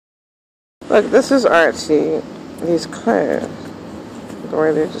Look, this is artsy. These clothes, the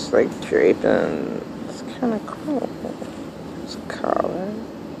way they're just like draping, it's kind of cool. There's a collar.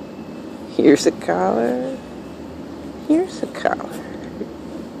 Here's a collar. Here's a collar.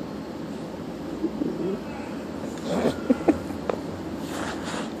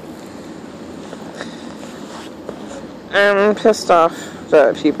 I'm pissed off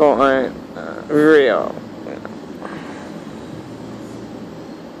that people aren't real.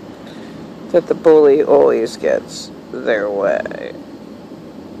 That the bully always gets their way.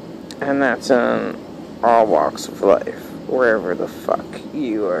 And that's in all walks of life. Wherever the fuck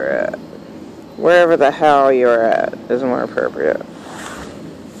you are at. Wherever the hell you're at is more appropriate.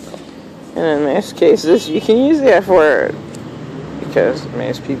 And in most cases, you can use the F word. Because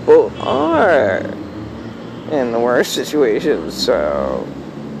most people are in the worst situations, so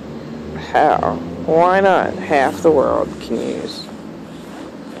how? Why not? Half the world can use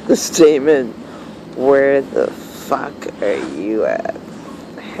the statement, where the fuck are you at?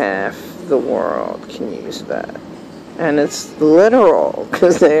 Half the world can use that. And it's literal,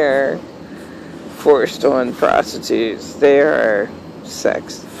 because they're forced on prostitutes. They are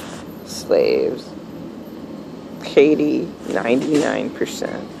sex slaves. Katie,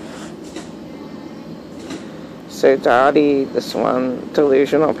 99%. So Dottie, this one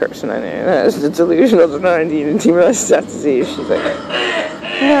delusional person I knew, that is the delusional 90 and didn't realize that disease. She's like,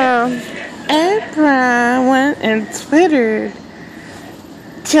 well, Oprah went and Twitter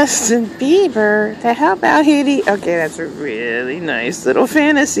Justin Bieber. The hell about Haiti? Okay, that's a really nice little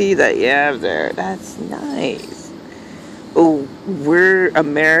fantasy that you have there. That's nice. Oh,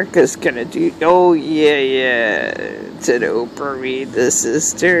 America's gonna do. Oh yeah. Did Oprah read the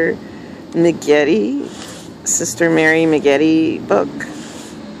Sister Mary Maggette book?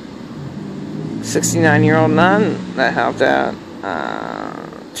 69-year-old nun that helped out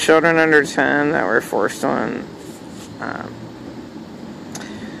children under 10 that were forced on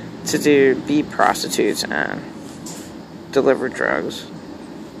to be prostitutes and deliver drugs.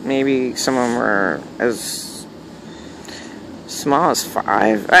 Maybe some of them were as small as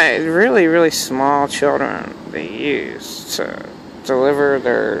 5. Really, really small children they used to deliver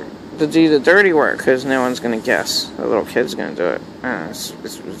to do the dirty work, because no one's going to guess the little kid's going to do it.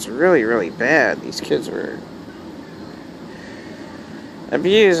 It's really, really bad. These kids were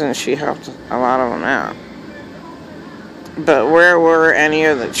abused, and she helped a lot of them out. But where were any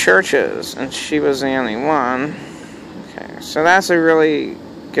of the churches? And she was the only one. Okay, so that's a really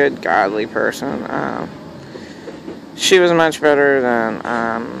good, godly person. She was much better than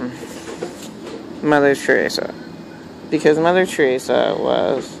Mother Teresa. Because Mother Teresa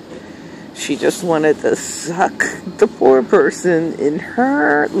she just wanted to suck the poor person in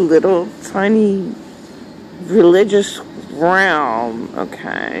her little tiny religious realm,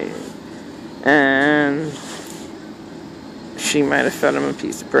 okay? And she might have fed him a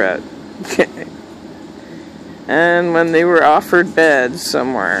piece of bread, okay? And when they were offered beds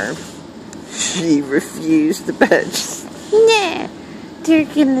somewhere, she refused the bed. Nah, they're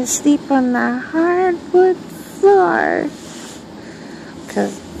gonna sleep on the hardwood floor.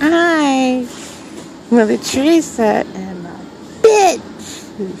 'Cause I, Mother Teresa, am a bitch.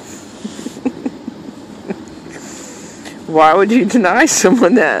 Why would you deny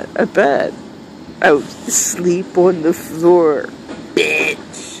someone that? A bed? Oh, sleep on the floor.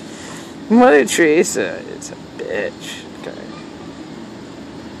 Bitch. Mother Teresa is a bitch. Okay.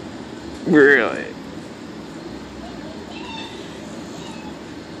 Really.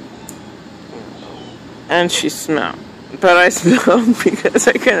 And she smelled. But I smelled because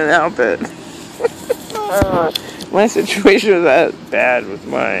I couldn't help it. My situation was that bad with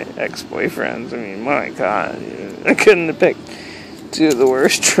my ex-boyfriends. I mean, my God. I couldn't have picked 2 of the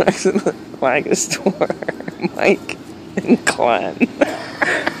worst drugs in the Laga store. Mike and Glenn.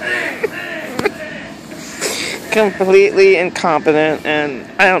 Completely incompetent, and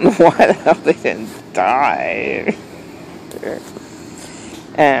I don't know why the hell they didn't die.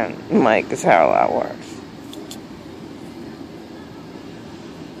 And Mike is how that works.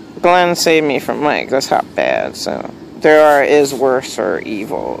 Glenn saved me from Mike. That's how bad. So there is worse or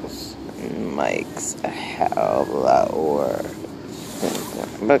evils. Mike's a hell of a lot worse.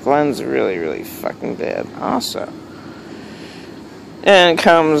 But Glenn's really, really fucking bad also. And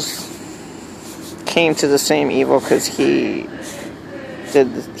came to the same evil because he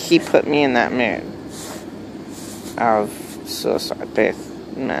put me in that mood of suicide, both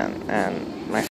men, and